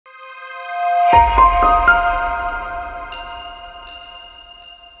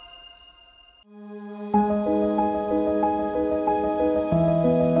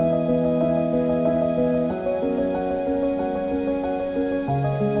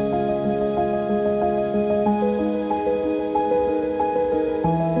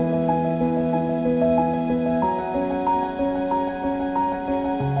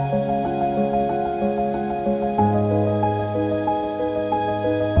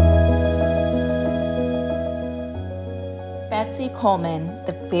Bessie Coleman,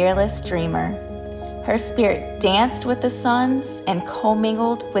 the fearless dreamer. Her spirit danced with the suns and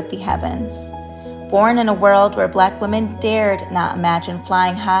commingled with the heavens. Born in a world where Black women dared not imagine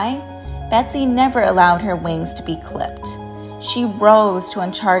flying high, Bessie never allowed her wings to be clipped. She rose to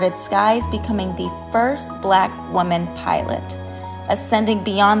uncharted skies, becoming the first Black woman pilot. Ascending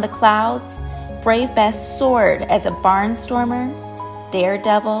beyond the clouds, Brave Bess soared as a barnstormer,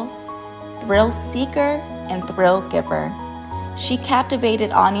 daredevil, thrill seeker, and thrill giver. She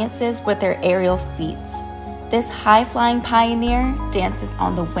captivated audiences with her aerial feats. This high-flying pioneer dances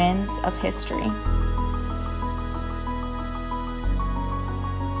on the winds of history.